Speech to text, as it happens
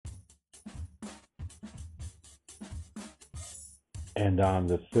And on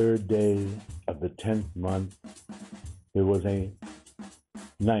the third day of the 10th month, there was a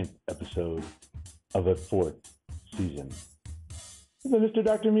 9th episode of a 4th season of the Mr.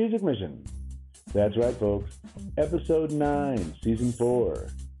 Dr. Music Mission. That's right, folks. Episode 9, Season 4.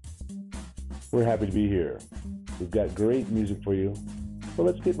 We're happy to be here. We've got great music for you, so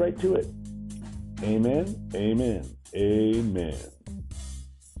let's get right to it. Amen, amen, amen.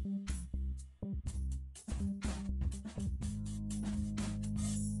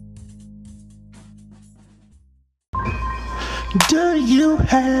 Do you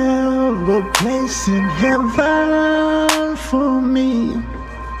have a place in heaven for me?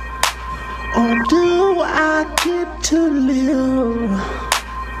 Or do I get to live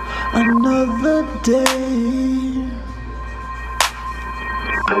another day?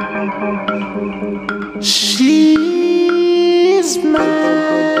 She's my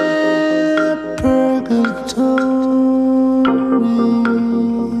purgatory.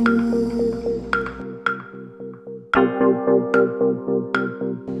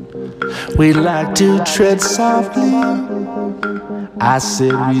 We like to tread softly. I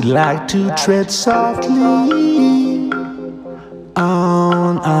said we like to tread softly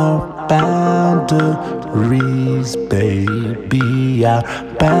on our boundaries, baby, our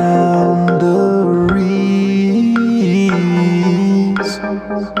boundaries.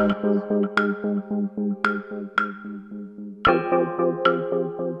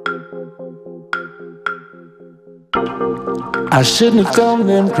 I shouldn't have thrown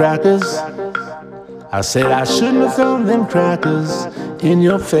them crackers. I said I shouldn't have thrown them crackers in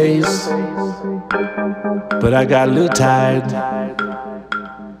your face. But I got a little tired,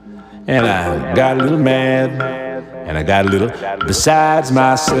 and I got a little mad, and I got a little besides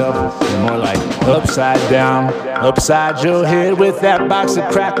myself, more like upside down, upside your head with that box of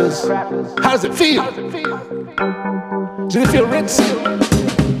crackers. How does it feel? Does it feel ritzy?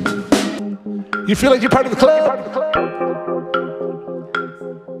 You feel like you're part of the club?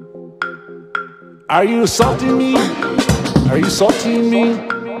 Are you assaulting me? Are you assaulting me?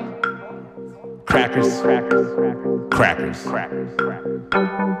 Crackers, crackers.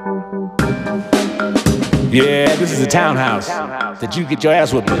 Yeah, this is a townhouse that you get your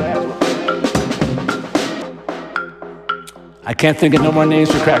ass whooped in. I can't think of no more names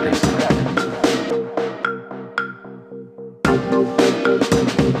for crackers.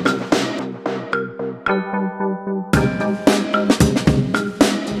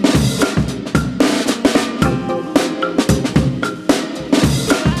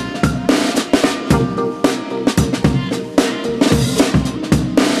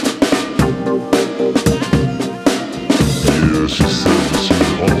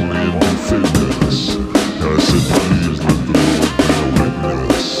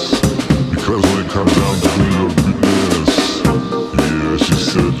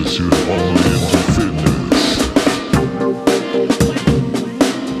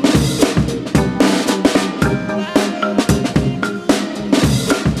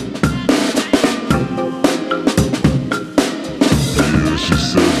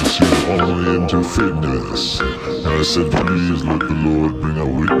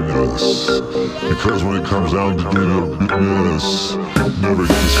 Because when it comes down to doing a business, never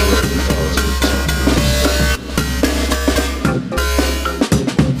get distracted.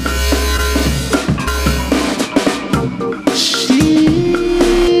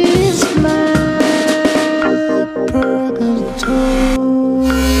 She's my purgatory.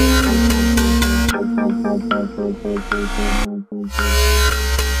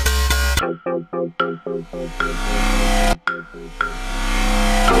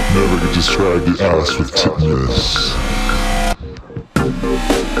 Never get distracted ass with tipness.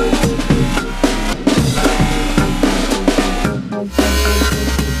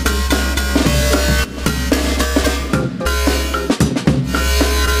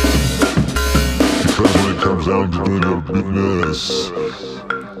 Because when it comes down to doing a business,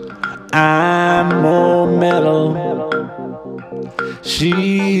 I'm more metal,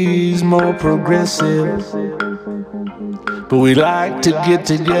 she's more progressive, but we like to get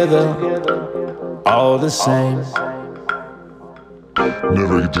together all the same.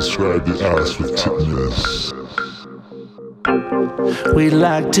 never get distracted ass with tipness. We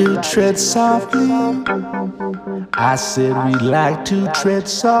like to tread softly. I said we like to tread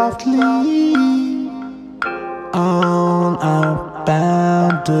softly on our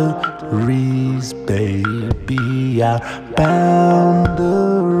boundaries, baby, our boundaries.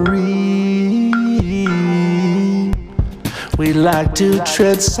 We like to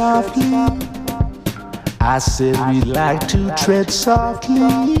tread softly. I said we like to tread softly.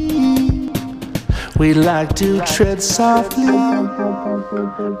 We like to tread softly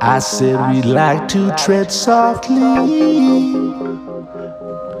I said we like to tread softly.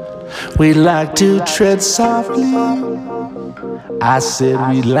 We like to tread softly. I said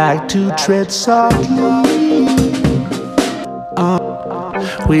we like to tread softly.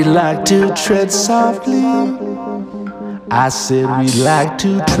 We like to tread softly. I said we like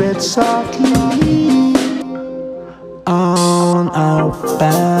to tread softly on our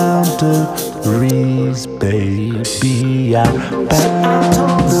boundaries, baby, our boundaries.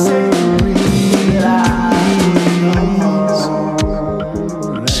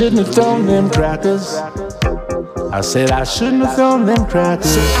 Shouldn't have thrown them crackers. I said I shouldn't have thrown them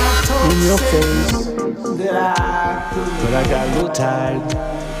crackers in your face, but I got a little tired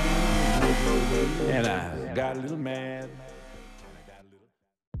and I got a little mad.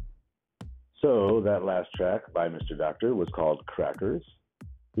 So that last track by Mr. Doctor was called Crackers.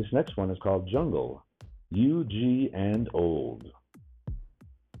 This next one is called Jungle, UG and Old.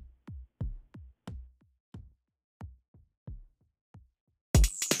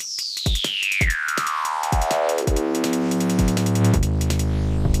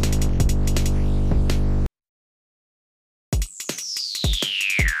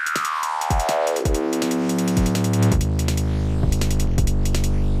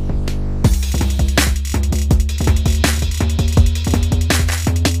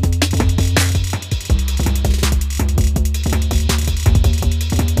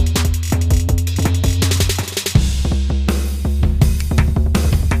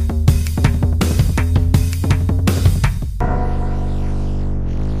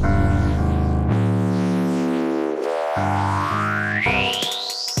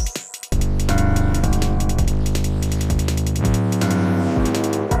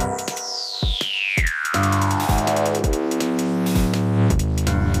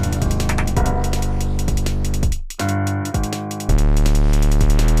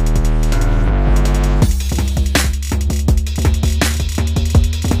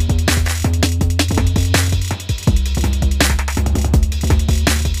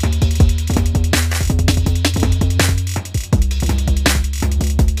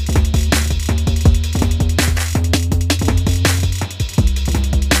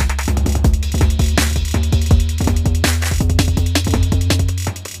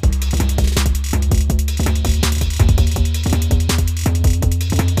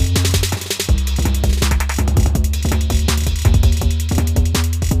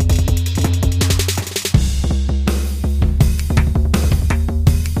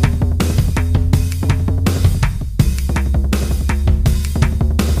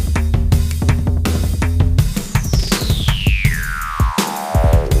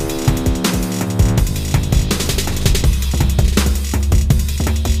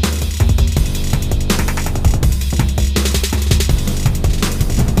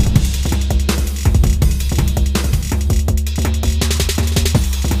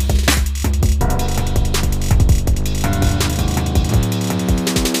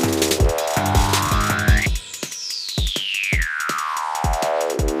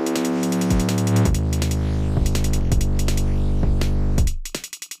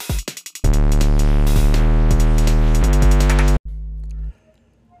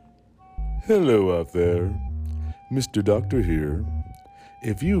 Hello out there, Mr. Doctor here.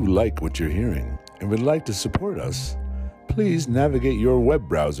 If you like what you're hearing and would like to support us, please navigate your web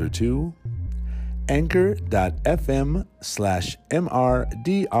browser to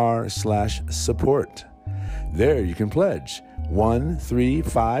anchor.fm/mrdr/support. There you can pledge $1, $3,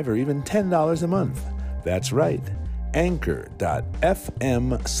 $5, or even $10 a month. That's right,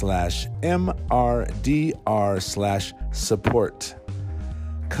 anchor.fm/mrdr/support.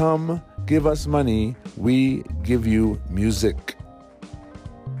 Come give us money, we give you music.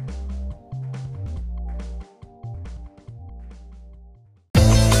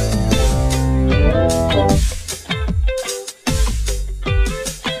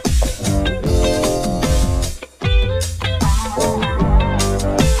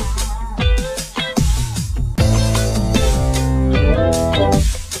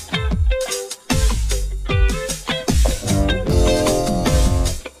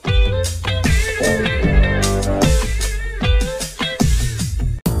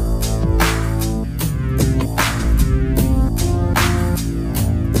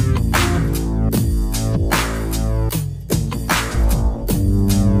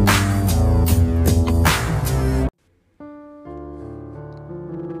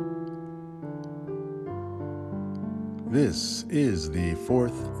 This is the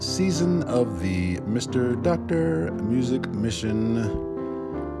 4th season of the Mr. Doctor Music Mission.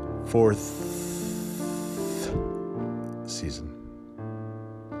 4th season.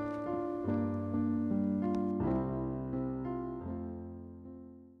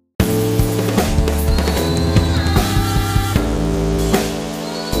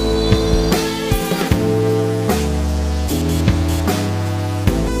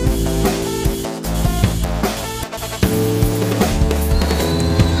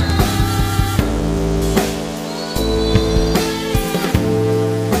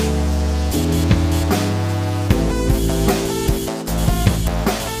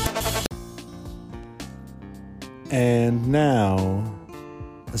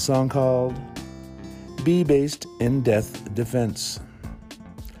 song called Be Based in Death Defense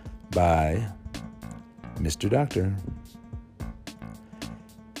by Mr. Doctor.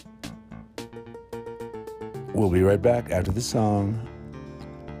 We'll be right back after the song.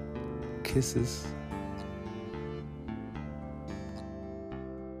 Kisses.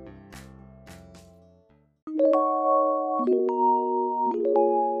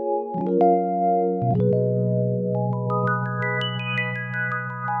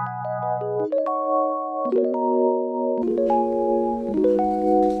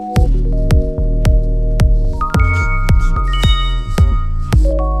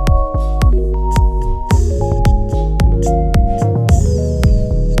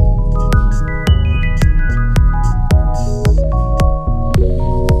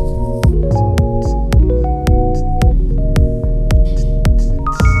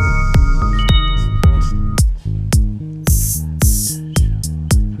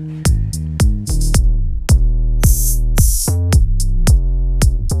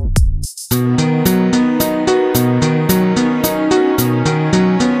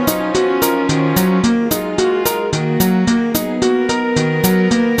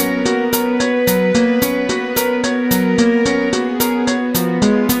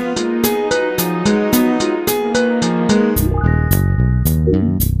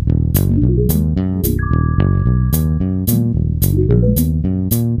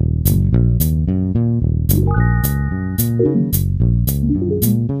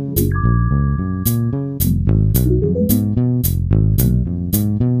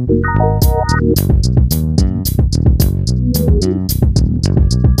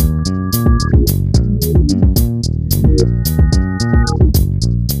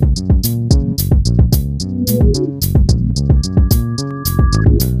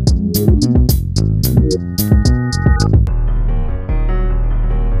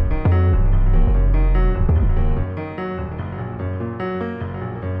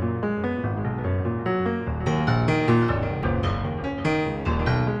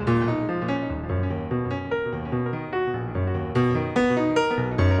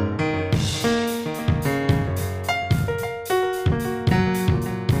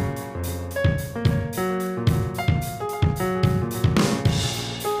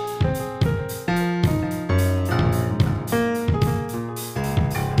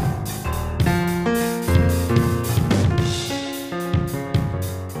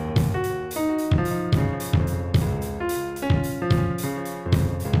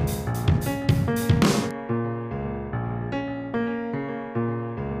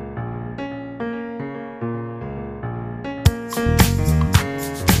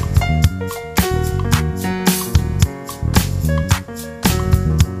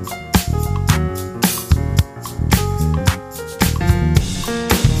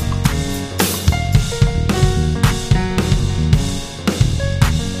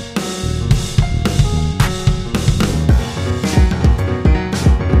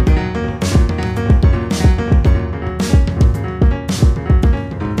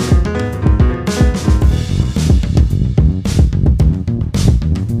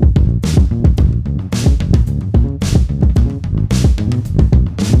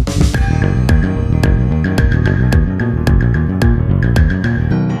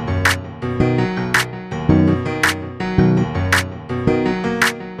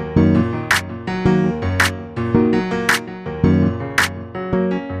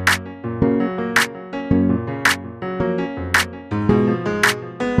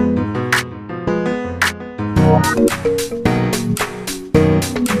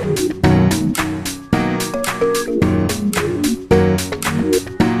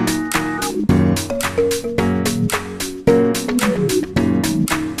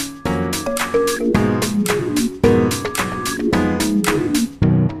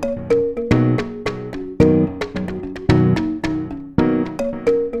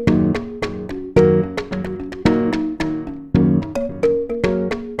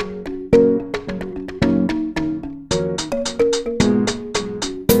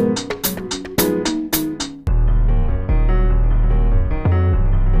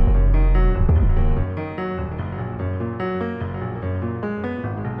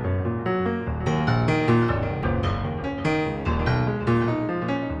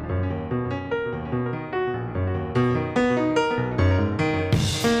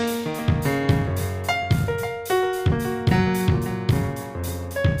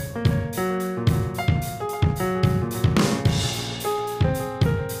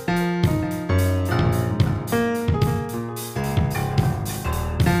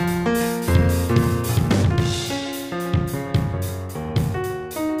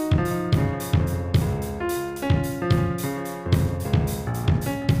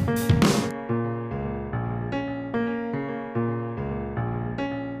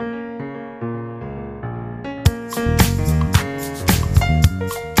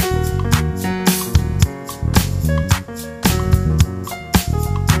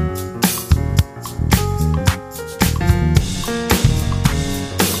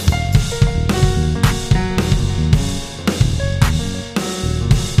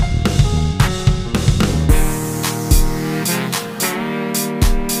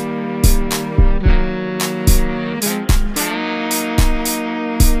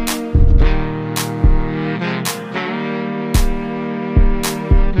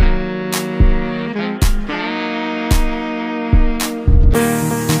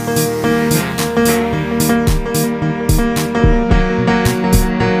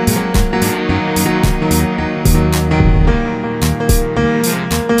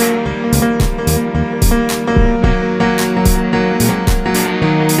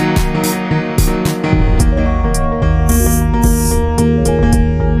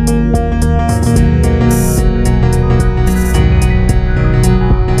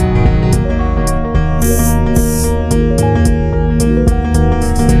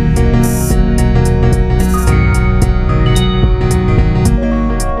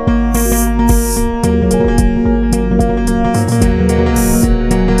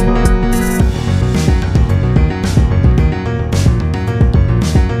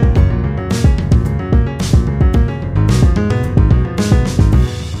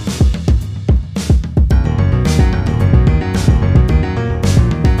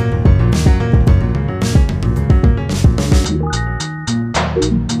 And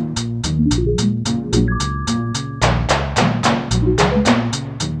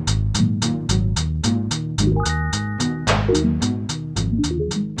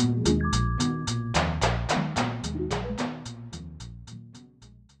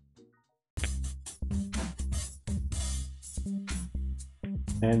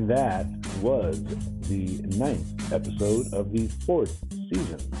that was the 9th episode of the 4th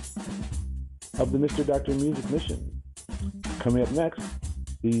season of the Mr. Dr. Music Mission. Coming up next,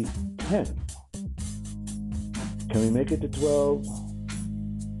 the 10th. Can we make it to 12?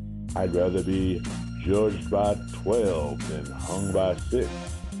 I'd rather be judged by 12 than hung by 6.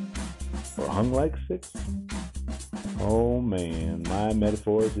 Or hung like 6? Oh man, my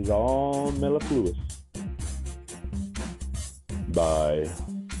metaphors is all mellifluous. Bye.